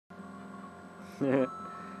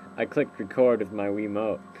I clicked record with my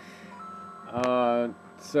Wiimote.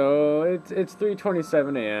 So it's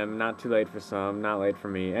 3:27 a.m. Not too late for some, not late for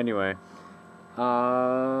me. Anyway,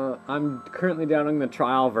 I'm currently downloading the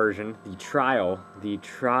trial version, the trial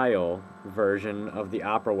version of the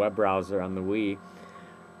Opera web browser on the Wii.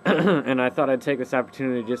 And I thought I'd take this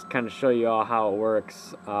opportunity to just kind of show you all how it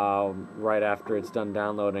works right after it's done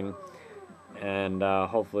downloading, and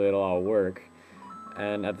hopefully it'll all work.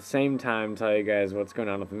 And at the same time tell you guys what's going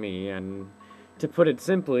on with me. And to put it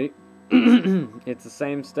simply, it's the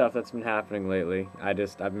same stuff that's been happening lately. I've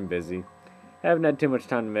been busy. Haven't had too much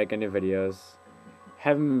time to make any videos.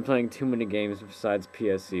 Haven't been playing too many games besides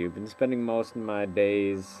PSU. Been spending most of my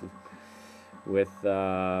days with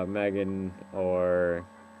Megan or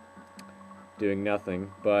doing nothing.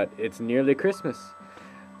 But it's nearly Christmas.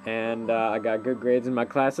 And I got good grades in my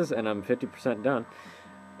classes, and I'm 50% done.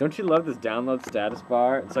 Don't you love this download status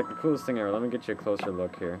bar? It's like the coolest thing ever. Let me get you a closer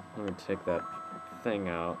look here. Let me take that thing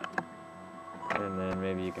out, and then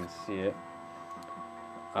maybe you can see it.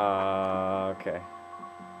 Okay.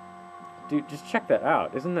 Dude, just check that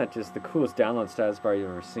out. Isn't that just the coolest download status bar you've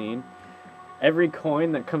ever seen? Every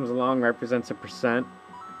coin that comes along represents a percent,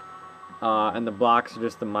 and the blocks are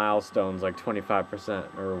just the milestones, like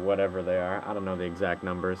 25% or whatever they are. I don't know the exact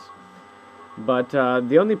numbers. But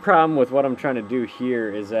the only problem with what I'm trying to do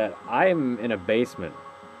here is that I'm in a basement.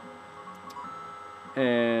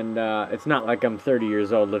 And it's not like I'm 30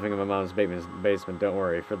 years old living in my mom's basement, don't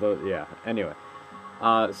worry. Yeah, anyway.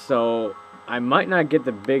 So I might not get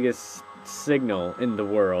the biggest signal in the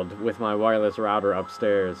world with my wireless router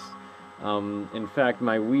upstairs. In fact,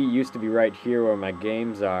 my Wii used to be right here where my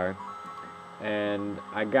games are. And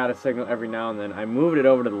I got a signal every now and then. I moved it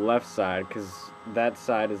over to the left side because that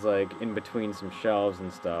side is like in between some shelves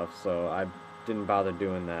and stuff, so I didn't bother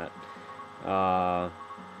doing that.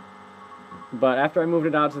 But after I moved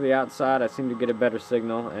it out to the outside, I seem to get a better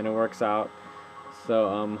signal, and it works out.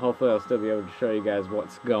 So hopefully I'll still be able to show you guys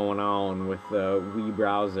what's going on with the Wii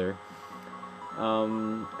browser.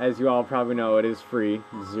 As you all probably know, it is free,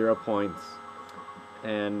 0 points.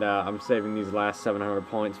 And I'm saving these last 700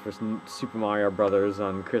 points for Super Mario Brothers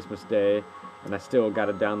on Christmas Day, and I still got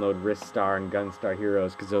to download Risk Star and Gunstar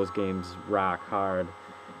Heroes because those games rock hard.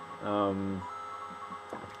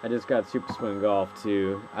 I just got Super Swing Golf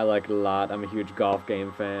too. I like it a lot. I'm a huge golf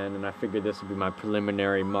game fan, and I figured this would be my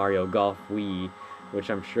preliminary Mario Golf Wii, which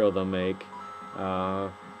I'm sure they'll make.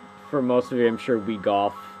 For most of you, I'm sure Wii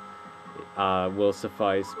Golf will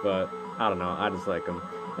suffice, but I don't know. I just like them.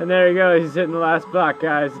 And there he goes, he's hitting the last block,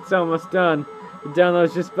 guys. It's almost done. The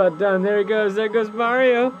download's just about done. There he goes, there goes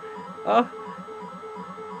Mario. Oh.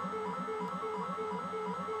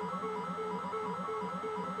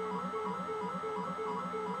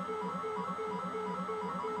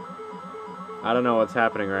 I don't know what's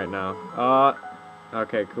happening right now.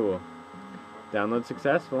 Okay, cool. Download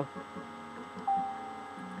successful.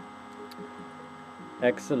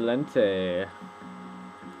 Excelente.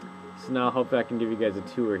 So now hopefully I can give you guys a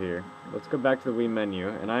tour here. Let's go back to the Wii menu,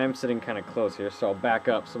 and I am sitting kind of close here, so I'll back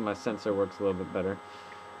up so my sensor works a little bit better.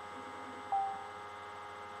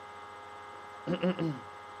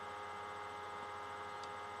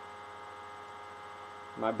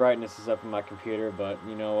 My brightness is up on my computer, but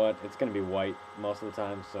you know what? It's going to be white most of the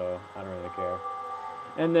time, so I don't really care.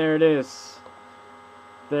 And there it is.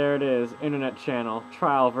 There it is. Internet channel.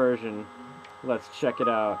 Trial version. Let's check it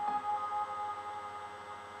out.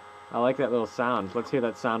 I like that little sound. Let's hear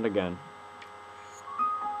that sound again.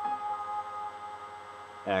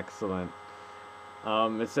 Excellent.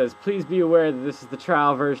 It says, please be aware that this is the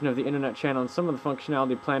trial version of the internet channel, and some of the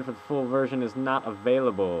functionality planned for the full version is not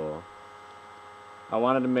available. I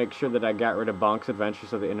wanted to make sure that I got rid of Bonk's Adventure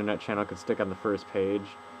so the internet channel could stick on the first page.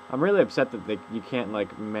 I'm really upset that you can't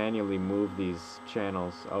like manually move these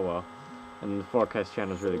channels. Oh well. And the forecast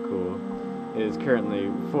channel is really cool. It is currently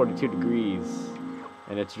 42 degrees.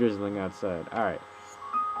 And it's drizzling outside. Alright.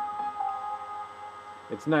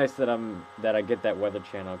 It's nice that I get that weather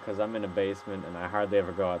channel because I'm in a basement and I hardly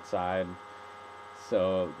ever go outside.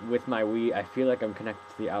 So with my Wii, I feel like I'm connected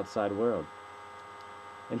to the outside world.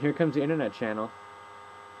 And here comes the internet channel.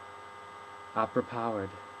 Opera powered.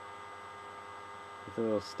 With a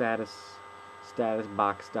little status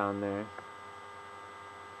box down there.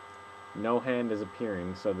 No hand is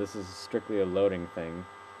appearing, so this is strictly a loading thing.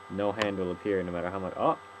 No hand will appear no matter how much.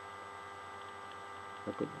 Oh!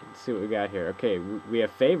 Let's see what we got here. Okay, we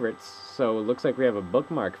have favorites, so it looks like we have a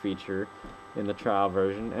bookmark feature in the trial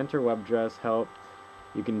version. Enter web address, help.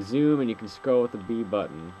 You can zoom and you can scroll with the B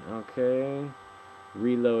button. Okay.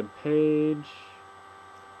 Reload page.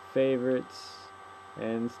 Favorites.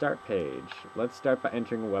 and start page. Let's start by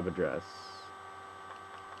entering a web address.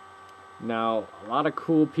 Now, a lot of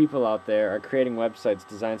cool people out there are creating websites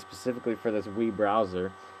designed specifically for this Wii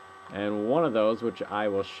browser, and one of those, which I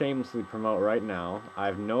will shamelessly promote right now, I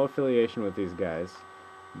have no affiliation with these guys,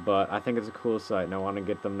 but I think it's a cool site and I want to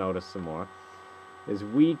get them noticed some more, is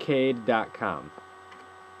WeCade.com.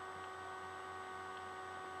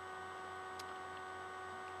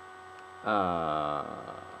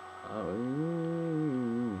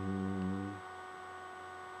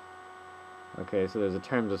 Okay, so there's a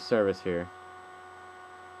terms of service here.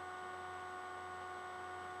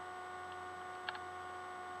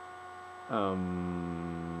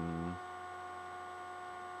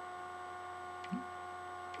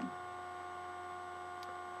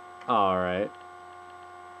 Alright.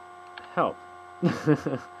 Help.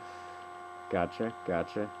 Gotcha.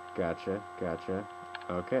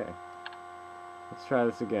 Okay. Let's try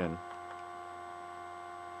this again.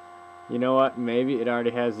 You know what? Maybe it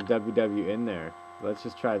already has the www in there. Let's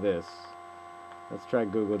just try this. Let's try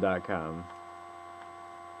google.com.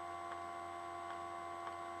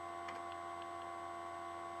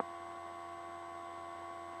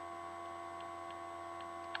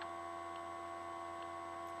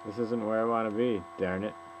 This isn't where I want to be, darn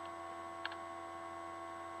it.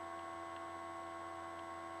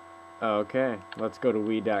 Okay, let's go to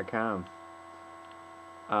Wii.com.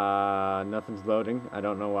 Nothing's loading. I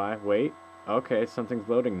don't know why. Wait. Okay, something's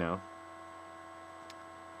loading now.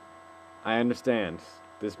 I understand.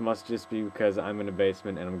 This must just be because I'm in a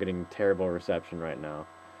basement and I'm getting terrible reception right now.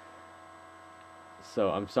 So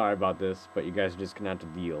I'm sorry about this, but you guys are just gonna have to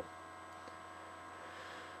deal.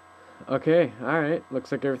 Okay, alright.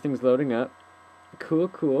 Looks like everything's loading up.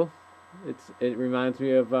 Cool. It reminds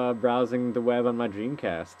me of browsing the web on my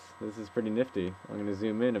Dreamcast. This is pretty nifty. I'm gonna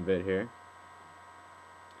zoom in a bit here.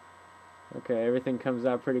 Okay, everything comes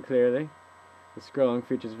out pretty clearly. The scrolling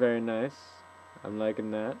feature's very nice. I'm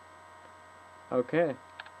liking that. Okay,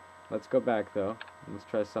 let's go back though. Let's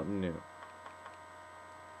try something new.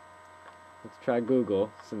 Let's try Google,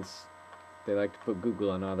 since they like to put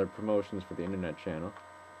Google on all their promotions for the internet channel.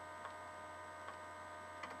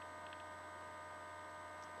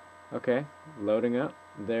 Okay, loading up.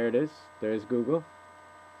 There it is. There's Google.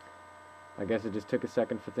 I guess it just took a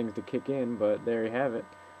second for things to kick in, but there you have it.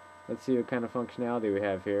 Let's see what kind of functionality we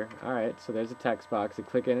have here. Alright, so there's a text box. You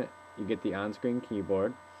click in it, you get the on-screen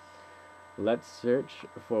keyboard. Let's search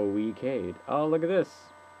for WeCade. Oh, look at this.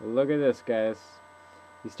 Look at this, guys.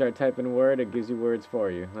 You start typing a word, it gives you words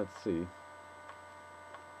for you. Let's see.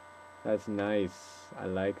 That's nice. I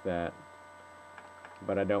like that.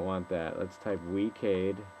 But I don't want that. Let's type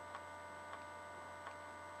WeCade.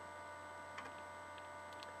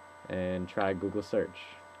 And try Google search.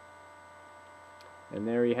 And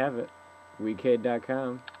there you have it.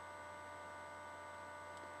 WeCade.com.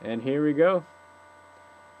 And here we go.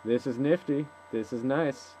 This is nifty. This is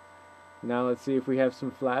nice. Now let's see if we have some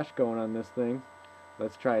flash going on this thing.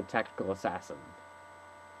 Let's try a Tactical Assassin.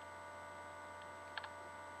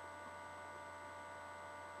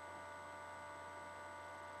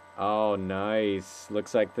 Oh, nice.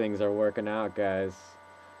 Looks like things are working out, guys.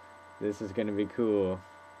 This is going to be cool.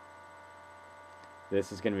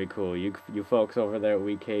 This is going to be cool. You folks over there at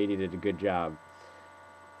WeCade, you did a good job.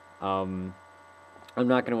 I'm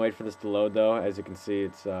not going to wait for this to load, though. As you can see,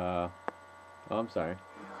 it's, oh, I'm sorry.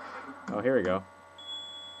 Oh, here we go.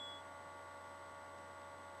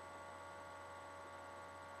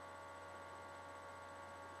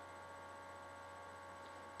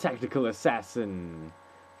 Tactical Assassin.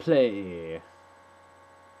 Play.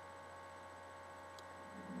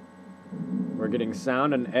 We're getting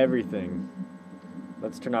sound and everything.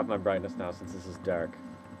 Let's turn off my brightness now since this is dark.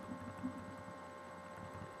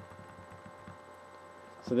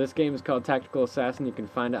 So this game is called Tactical Assassin. You can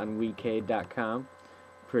find it on WeCade.com.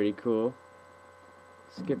 Pretty cool.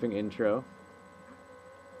 Skipping intro.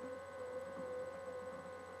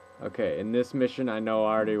 Okay, in this mission I know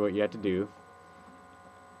already what you have to do.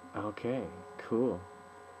 Okay, cool.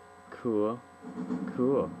 Cool.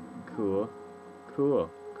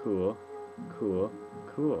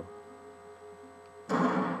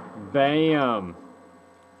 Bam!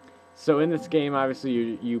 So in this game,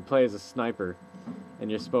 obviously, you play as a sniper, and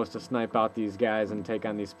you're supposed to snipe out these guys and take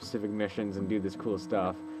on these specific missions and do this cool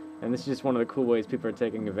stuff. And this is just one of the cool ways people are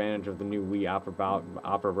taking advantage of the new Wii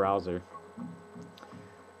Opera browser.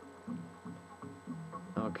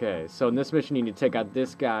 Okay, so in this mission you need to take out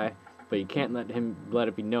this guy, but you can't let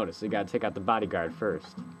it be noticed. So you gotta take out the bodyguard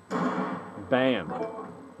first. Bam!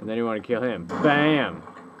 And then you want to kill him. Bam!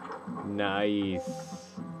 Nice.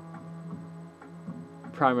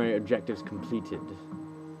 Primary objectives completed.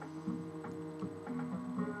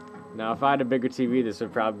 Now, if I had a bigger TV, this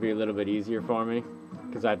would probably be a little bit easier for me,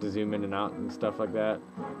 because I have to zoom in and out and stuff like that.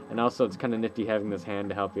 And also, it's kind of nifty having this hand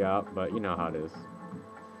to help you out, but you know how it is.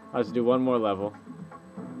 I'll just do one more level.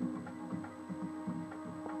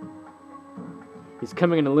 He's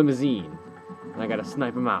coming in a limousine, and I gotta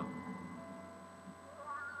snipe him out.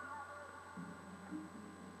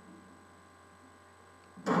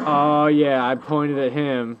 Oh yeah, I pointed at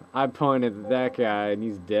him. I pointed at that guy, and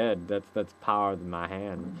he's dead. That's power in my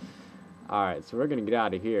hand. All right, so we're gonna get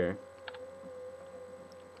out of here,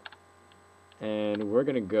 and we're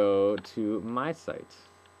gonna go to my site.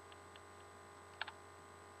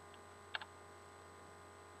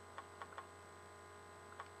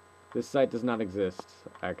 This site does not exist,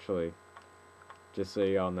 actually. Just so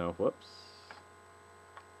y'all know. Whoops.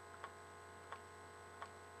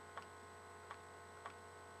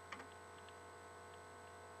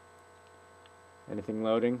 Anything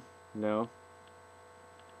loading? No.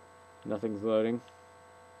 Nothing's loading.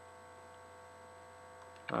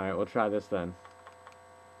 Alright, we'll try this then.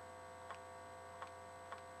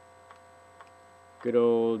 Good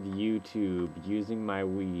old YouTube, using my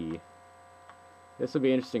Wii. This will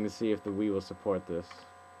be interesting to see if the Wii will support this.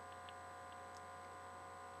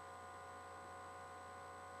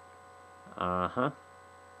 Uh-huh.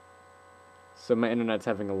 So my internet's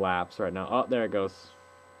having a lapse right now. Oh, there it goes.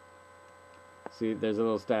 See, there's a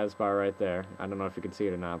little status bar right there. I don't know if you can see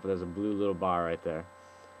it or not, but there's a blue little bar right there.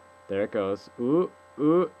 There it goes. Ooh,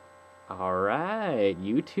 ooh. Alright,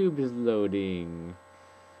 YouTube is loading.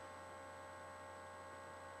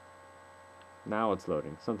 Now it's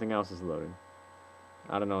loading. Something else is loading.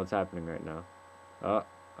 I don't know what's happening right now. Oh,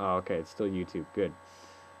 okay, it's still YouTube. Good.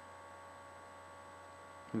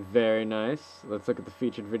 Very nice. Let's look at the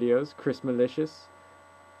featured videos. Chris Malicious.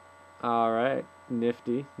 Alright,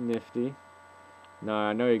 nifty, nifty. Now,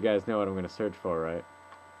 I know you guys know what I'm going to search for, right?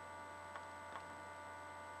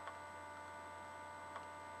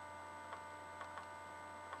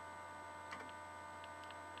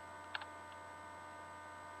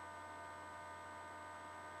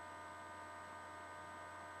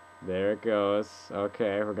 There it goes.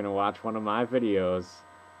 Okay, we're going to watch one of my videos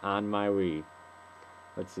on my Wii.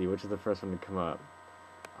 Let's see, which is the first one to come up?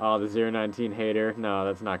 Oh, the 019 hater. No,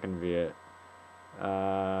 that's not going to be it.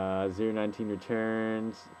 019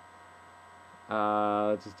 returns.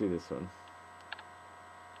 Let's just do this one.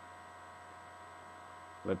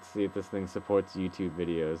 Let's see if this thing supports YouTube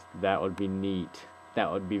videos. That would be neat.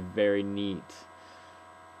 That would be very neat.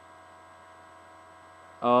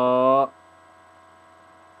 Oh.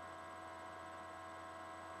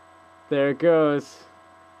 There it goes.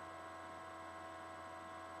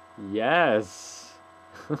 Yes.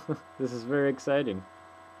 This is very exciting.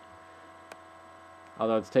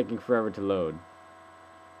 Although it's taking forever to load.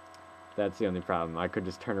 That's the only problem. I could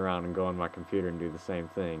just turn around and go on my computer and do the same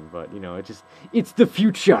thing, but you know, it's the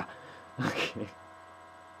future. Okay.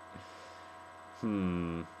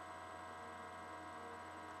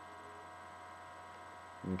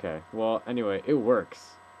 Okay. Well, anyway, it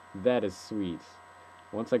works. That is sweet.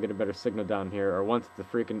 Once I get a better signal down here, or once the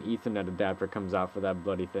freaking Ethernet adapter comes out for that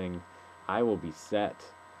bloody thing, I will be set.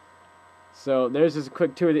 So there's just a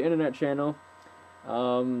quick tour of the internet channel.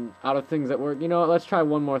 Out of things that work, you know what, let's try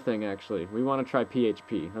one more thing actually. We want to try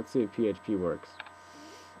PHP. Let's see if PHP works.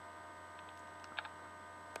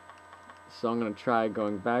 So I'm going to try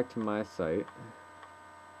going back to my site.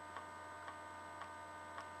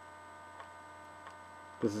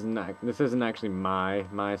 This isn't actually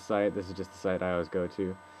my site. This is just the site I always go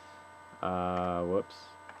to. Whoops.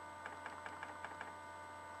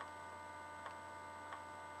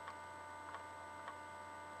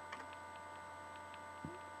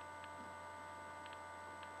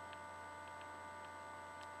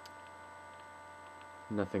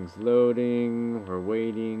 Nothing's loading. We're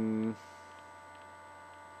waiting.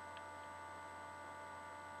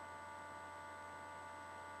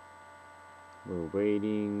 We're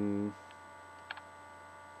waiting.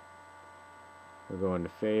 We're going to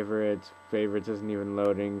favorites. Favorites isn't even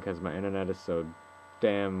loading because my internet is so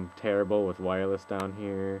damn terrible with wireless down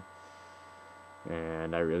here.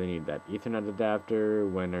 And I really need that Ethernet adapter.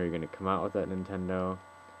 When are you going to come out with that, Nintendo?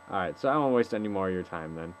 Alright, so I won't waste any more of your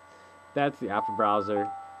time then. That's the Opera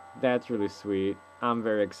browser. That's really sweet. I'm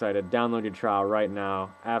very excited. Download your trial right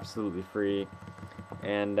now. Absolutely free.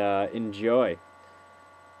 And enjoy.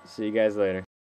 See you guys later.